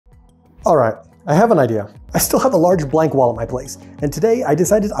All right, I have an idea. I still have a large blank wall at my place, and today I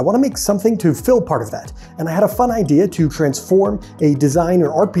decided I want to make something to fill part of that. And I had a fun idea to transform a design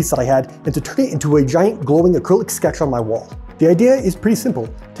or art piece that I had and to turn it into a giant glowing acrylic sketch on my wall. The idea is pretty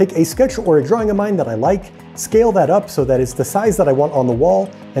simple. Take a sketch or a drawing of mine that I like, scale that up so that it's the size that I want on the wall,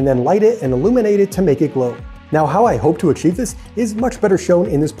 and then light it and illuminate it to make it glow. Now, how I hope to achieve this is much better shown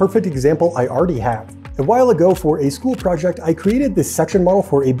in this perfect example I already have. A while ago, for a school project, I created this section model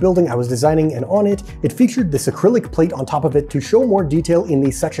for a building I was designing, and on it, it featured this acrylic plate on top of it to show more detail in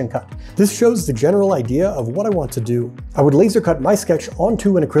the section cut. This shows the general idea of what I want to do. I would laser cut my sketch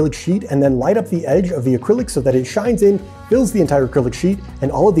onto an acrylic sheet and then light up the edge of the acrylic so that it shines in, fills the entire acrylic sheet,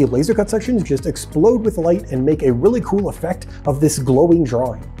 and all of the laser cut sections just explode with light and make a really cool effect of this glowing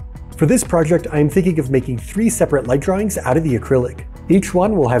drawing. For this project, I am thinking of making 3 separate light drawings out of the acrylic. Each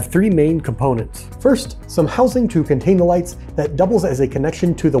one will have 3 main components. First, some housing to contain the lights that doubles as a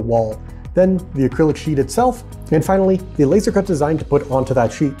connection to the wall. Then the acrylic sheet itself, and finally, the laser cut design to put onto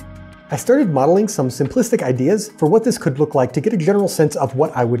that sheet. I started modeling some simplistic ideas for what this could look like to get a general sense of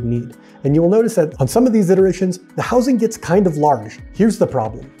what I would need. And you will notice that on some of these iterations, the housing gets kind of large. Here's the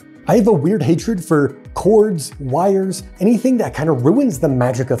problem. I have a weird hatred for cords, wires, anything that kind of ruins the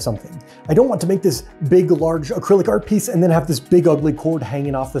magic of something. I don't want to make this big, large acrylic art piece and then have this big, ugly cord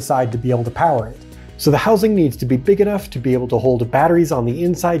hanging off the side to be able to power it. So the housing needs to be big enough to be able to hold batteries on the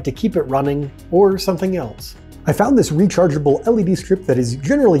inside to keep it running, or something else. I found this rechargeable LED strip that is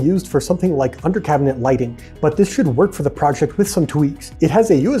generally used for something like under cabinet lighting, but this should work for the project with some tweaks. It has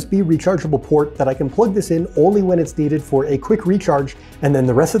a USB rechargeable port that I can plug this in only when it's needed for a quick recharge, and then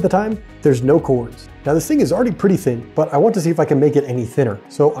the rest of the time, there's no cords. Now this thing is already pretty thin, but I want to see if I can make it any thinner.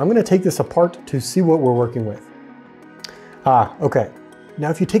 So I'm gonna take this apart to see what we're working with. Okay.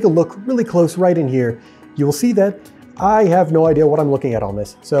 Now if you take a look really close right in here, you will see that I have no idea what I'm looking at on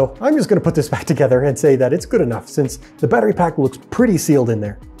this, so I'm just gonna put this back together and say that it's good enough since the battery pack looks pretty sealed in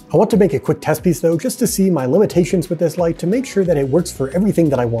there. I want to make a quick test piece though, just to see my limitations with this light to make sure that it works for everything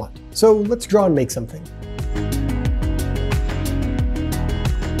that I want. So let's draw and make something.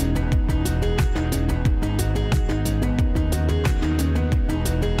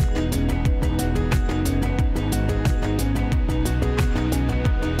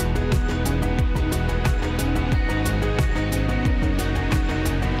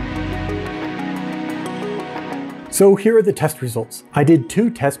 So here are the test results. I did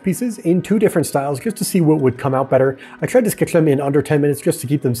 2 test pieces in 2 different styles just to see what would come out better. I tried to sketch them in under 10 minutes just to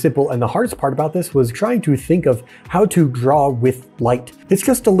keep them simple, and the hardest part about this was trying to think of how to draw with light. It's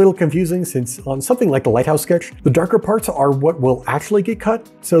just a little confusing since on something like the lighthouse sketch, the darker parts are what will actually get cut,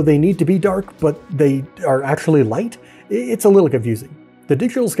 so they need to be dark, but they are actually light. It's a little confusing. The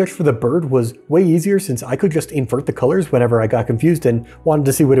digital sketch for the bird was way easier since I could just invert the colors whenever I got confused and wanted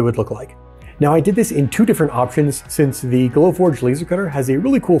to see what it would look like. Now I did this in 2 different options since the Glowforge Lasercutter has a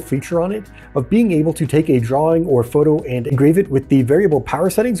really cool feature on it of being able to take a drawing or photo and engrave it with the variable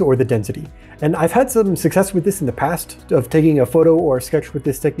power settings or the density. And I've had some success with this in the past of taking a photo or a sketch with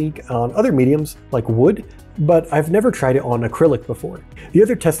this technique on other mediums like wood, but I've never tried it on acrylic before. The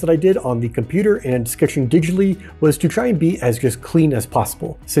other test that I did on the computer and sketching digitally was to try and be as just clean as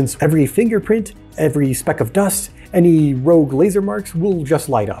possible, since every fingerprint, every speck of dust, any rogue laser marks will just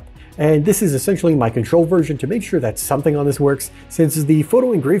light up. And this is essentially my control version to make sure that something on this works, since the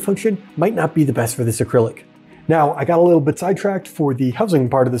photo engrave function might not be the best for this acrylic. Now, I got a little bit sidetracked for the housing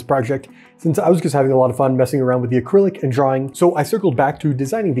part of this project, since I was just having a lot of fun messing around with the acrylic and drawing, so I circled back to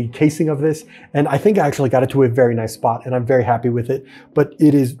designing the casing of this, and I think I actually got it to a very nice spot, and I'm very happy with it. But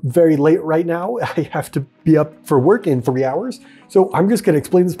it is very late right now. I have to be up for work in 3 hours, so I'm just going to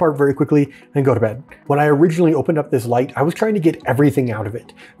explain this part very quickly and go to bed. When I originally opened up this light, I was trying to get everything out of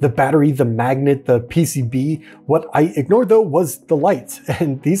it. The battery, the magnet, the PCB. What I ignored though was the lights,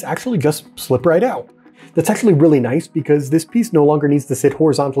 and these actually just slip right out. That's actually really nice because this piece no longer needs to sit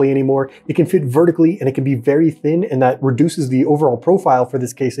horizontally anymore. It can fit vertically and it can be very thin, and that reduces the overall profile for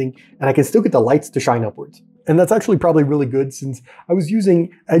this casing, and I can still get the lights to shine upwards. And that's actually probably really good since I was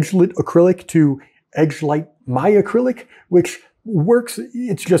using edge lit acrylic to edge light my acrylic, which works,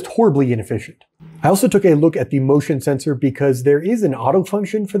 it's just horribly inefficient. I also took a look at the motion sensor because there is an auto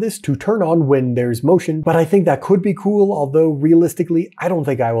function for this to turn on when there's motion, but I think that could be cool, although realistically, I don't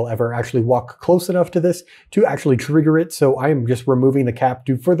think I will ever actually walk close enough to this to actually trigger it, so I am just removing the cap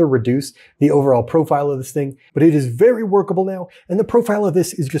to further reduce the overall profile of this thing. But it is very workable now, and the profile of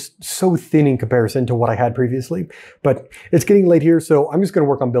this is just so thin in comparison to what I had previously. But it's getting late here, so I'm just going to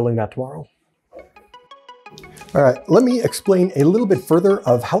work on building that tomorrow. All right, let me explain a little bit further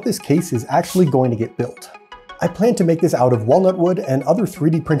of how this case is actually going to get built. I plan to make this out of walnut wood and other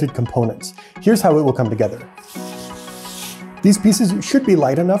 3D printed components. Here's how it will come together. These pieces should be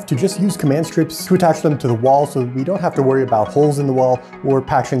light enough to just use command strips to attach them to the wall so we don't have to worry about holes in the wall or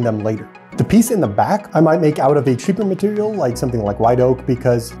patching them later. The piece in the back I might make out of a cheaper material like something like white oak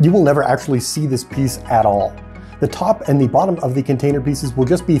because you will never actually see this piece at all. The top and the bottom of the container pieces will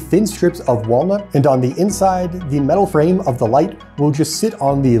just be thin strips of walnut, and on the inside, the metal frame of the light will just sit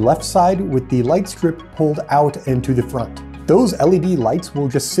on the left side with the light strip pulled out and to the front. Those LED lights will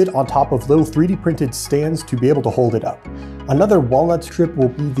just sit on top of little 3D printed stands to be able to hold it up. Another walnut strip will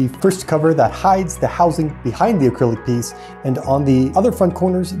be the first cover that hides the housing behind the acrylic piece, and on the other front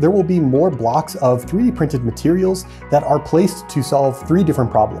corners there will be more blocks of 3D printed materials that are placed to solve 3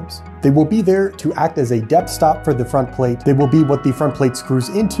 different problems. They will be there to act as a depth stop for the front plate, they will be what the front plate screws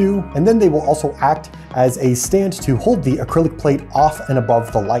into, and then they will also act as a stand to hold the acrylic plate off and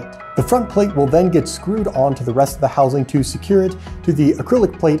above the light. The front plate will then get screwed onto the rest of the housing to secure it to the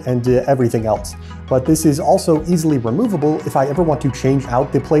acrylic plate and to everything else. But this is also easily removable if I ever want to change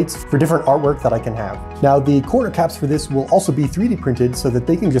out the plates for different artwork that I can have. Now the corner caps for this will also be 3D printed so that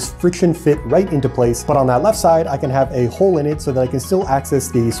they can just friction fit right into place, but on that left side I can have a hole in it so that I can still access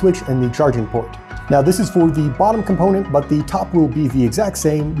the switch and the charging port. Now this is for the bottom component, but the top will be the exact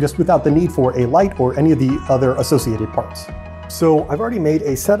same, just without the need for a light or any of the other associated parts. So I've already made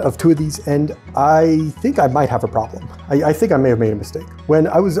a set of 2 of these, and I think I might have a problem. I think I may have made a mistake. When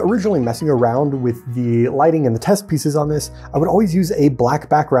I was originally messing around with the lighting and the test pieces on this, I would always use a black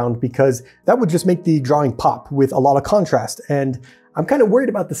background because that would just make the drawing pop with a lot of contrast, and I'm kind of worried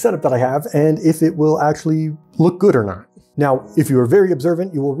about the setup that I have and if it will actually look good or not. Now, if you are very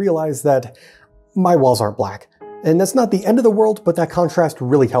observant, you will realize that my walls aren't black. And that's not the end of the world, but that contrast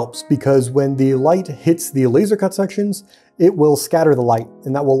really helps because when the light hits the laser cut sections, it will scatter the light,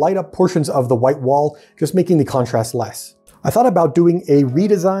 and that will light up portions of the white wall, just making the contrast less. I thought about doing a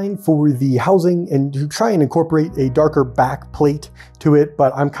redesign for the housing and to try and incorporate a darker back plate to it,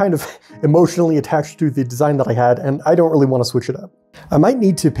 but I'm kind of emotionally attached to the design that I had, and I don't really want to switch it up. I might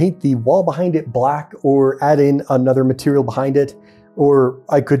need to paint the wall behind it black or add in another material behind it, or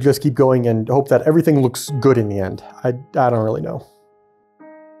I could just keep going and hope that everything looks good in the end. I don't really know.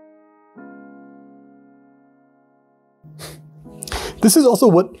 This is also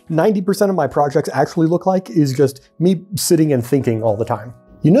what 90% of my projects actually look like, is just me sitting and thinking all the time.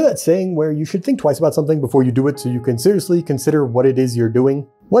 You know that saying where you should think twice about something before you do it so you can seriously consider what it is you're doing?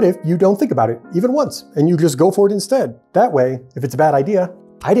 What if you don't think about it even once and you just go for it instead? That way, if it's a bad idea,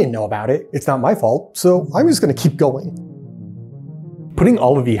 I didn't know about it, it's not my fault, so I'm just gonna keep going. Putting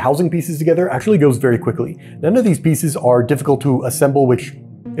all of the housing pieces together actually goes very quickly. None of these pieces are difficult to assemble, which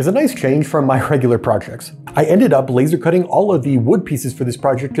is a nice change from my regular projects. I ended up laser cutting all of the wood pieces for this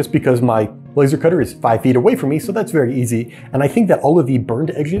project just because my laser cutter is 5 feet away from me, so that's very easy. And I think that all of the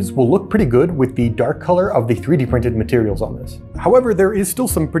burned edges will look pretty good with the dark color of the 3D printed materials on this. However, there is still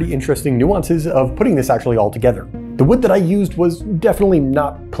some pretty interesting nuances of putting this actually all together. The wood that I used was definitely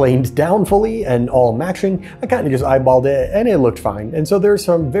not planed down fully and all matching. I kind of just eyeballed it and it looked fine. And so there's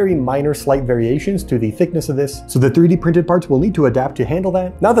some very minor slight variations to the thickness of this. So the 3D printed parts will need to adapt to handle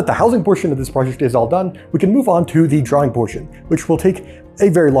that. Now that the housing portion of this project is all done, we can move on to the drawing portion, which will take a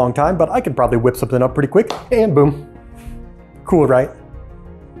very long time, but I can probably whip something up pretty quick and boom. Cool, right?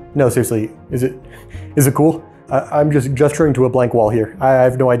 No, seriously, is it cool? I'm just gesturing to a blank wall here. I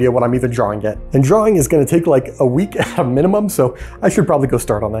have no idea what I'm even drawing yet. And drawing is gonna take like a week at a minimum, so I should probably go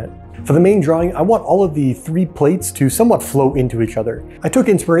start on that. For the main drawing, I want all of the 3 plates to somewhat flow into each other. I took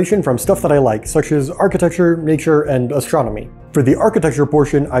inspiration from stuff that I like, such as architecture, nature, and astronomy. For the architecture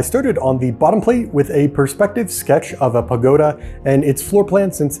portion, I started on the bottom plate with a perspective sketch of a pagoda and its floor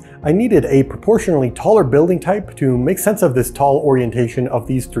plan, since I needed a proportionally taller building type to make sense of this tall orientation of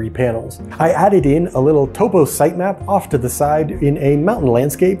these 3 panels. I added in a little topo site map off to the side in a mountain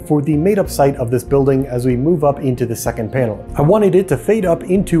landscape for the made up site of this building as we move up into the second panel. I wanted it to fade up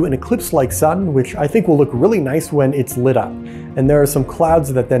into an eclipse-like sun, which I think will look really nice when it's lit up. And there are some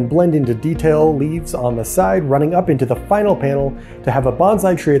clouds that then blend into detail leaves on the side running up into the final panel to have a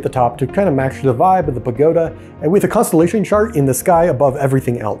bonsai tree at the top to kind of match the vibe of the pagoda, and with a constellation chart in the sky above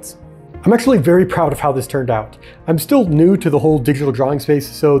everything else. I'm actually very proud of how this turned out. I'm still new to the whole digital drawing space,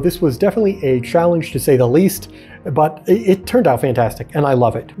 so this was definitely a challenge to say the least, but it turned out fantastic and I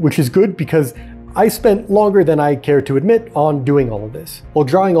love it, which is good because I spent longer than I care to admit on doing all of this. While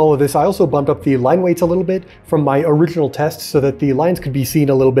drawing all of this, I also bumped up the line weights a little bit from my original test so that the lines could be seen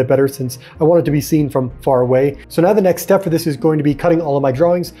a little bit better, since I wanted to be seen from far away. So now the next step for this is going to be cutting all of my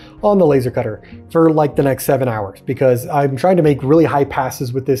drawings on the laser cutter for like the next 7 hours, because I'm trying to make really high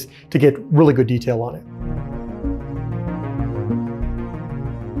passes with this to get really good detail on it.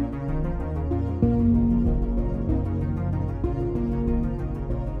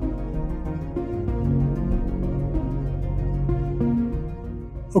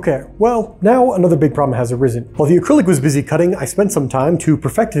 Okay, well, now another big problem has arisen. While the acrylic was busy cutting, I spent some time to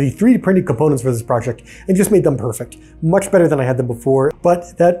perfect the 3D printed components for this project and just made them perfect. Much better than I had them before,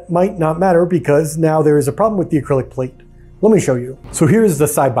 but that might not matter because now there is a problem with the acrylic plate. Let me show you. So here's the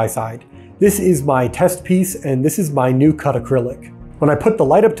side-by-side. This is my test piece and this is my new cut acrylic. When I put the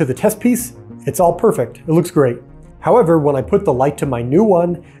light up to the test piece, it's all perfect. It looks great. However, when I put the light to my new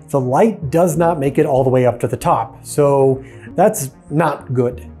one, the light does not make it all the way up to the top. So that's not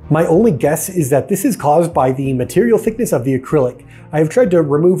good. My only guess is that this is caused by the material thickness of the acrylic. I have tried to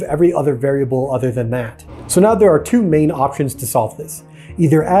remove every other variable other than that. So now there are two main options to solve this.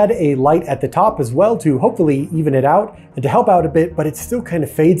 Either add a light at the top as well to hopefully even it out and to help out a bit, but it still kind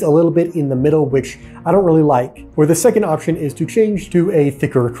of fades a little bit in the middle, which I don't really like. Or the second option is to change to a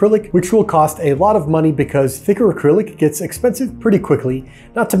thicker acrylic, which will cost a lot of money because thicker acrylic gets expensive pretty quickly.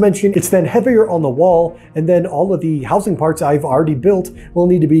 Not to mention it's then heavier on the wall, and then all of the housing parts I've already built will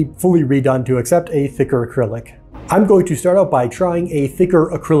need to be fully redone to accept a thicker acrylic. I'm going to start out by trying a thicker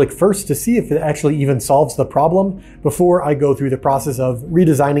acrylic first to see if it actually even solves the problem before I go through the process of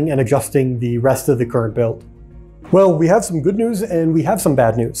redesigning and adjusting the rest of the current build. Well, we have some good news and we have some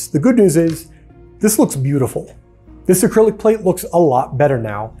bad news. The good news is this looks beautiful. This acrylic plate looks a lot better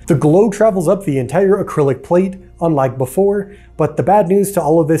now. The glow travels up the entire acrylic plate, unlike before, but the bad news to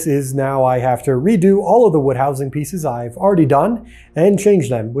all of this is now I have to redo all of the wood housing pieces I've already done and change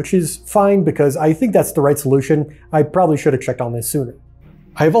them, which is fine because I think that's the right solution. I probably should have checked on this sooner.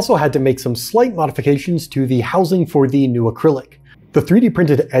 I have also had to make some slight modifications to the housing for the new acrylic. The 3D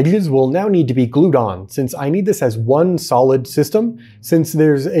printed edges will now need to be glued on since I need this as one solid system, since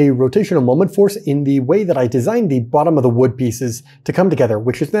there's a rotational moment force in the way that I designed the bottom of the wood pieces to come together,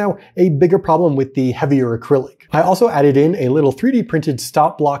 which is now a bigger problem with the heavier acrylic. I also added in a little 3D printed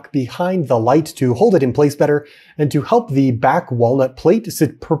stop block behind the light to hold it in place better and to help the back walnut plate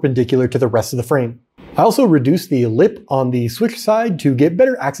sit perpendicular to the rest of the frame. I also reduced the lip on the switch side to get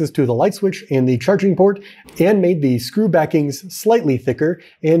better access to the light switch and the charging port, and made the screw backings slightly thicker,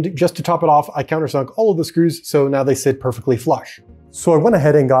 and just to top it off, I countersunk all of the screws so now they sit perfectly flush. So I went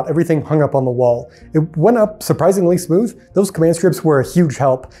ahead and got everything hung up on the wall. It went up surprisingly smooth. Those command strips were a huge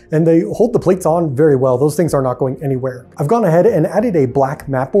help, and they hold the plates on very well. Those things are not going anywhere. I've gone ahead and added a black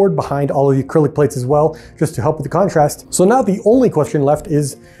mat board behind all of the acrylic plates as well, just to help with the contrast. So now the only question left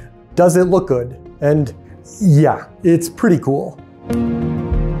is, does it look good? And yeah, it's pretty cool.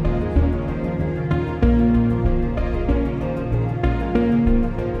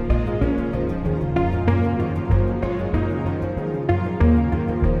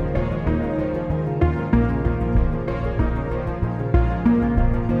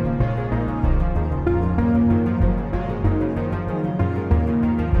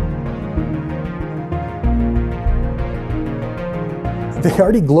 They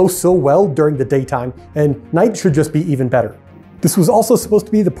already glow so well during the daytime, and night should just be even better. This was also supposed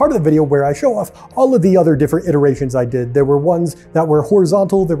to be the part of the video where I show off all of the other different iterations I did. There were ones that were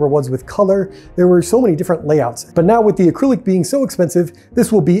horizontal, there were ones with color, there were so many different layouts. But now with the acrylic being so expensive,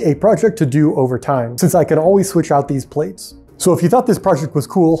 this will be a project to do over time, since I can always switch out these plates. So if you thought this project was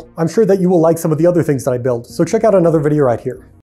cool, I'm sure that you will like some of the other things that I built, so check out another video right here.